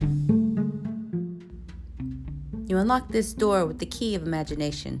You unlock this door with the key of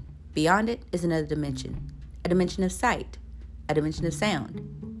imagination. Beyond it is another dimension. A dimension of sight, a dimension of sound,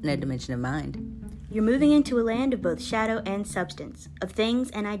 and a dimension of mind. You're moving into a land of both shadow and substance, of things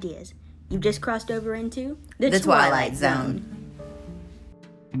and ideas. You've just crossed over into the Twilight Zone.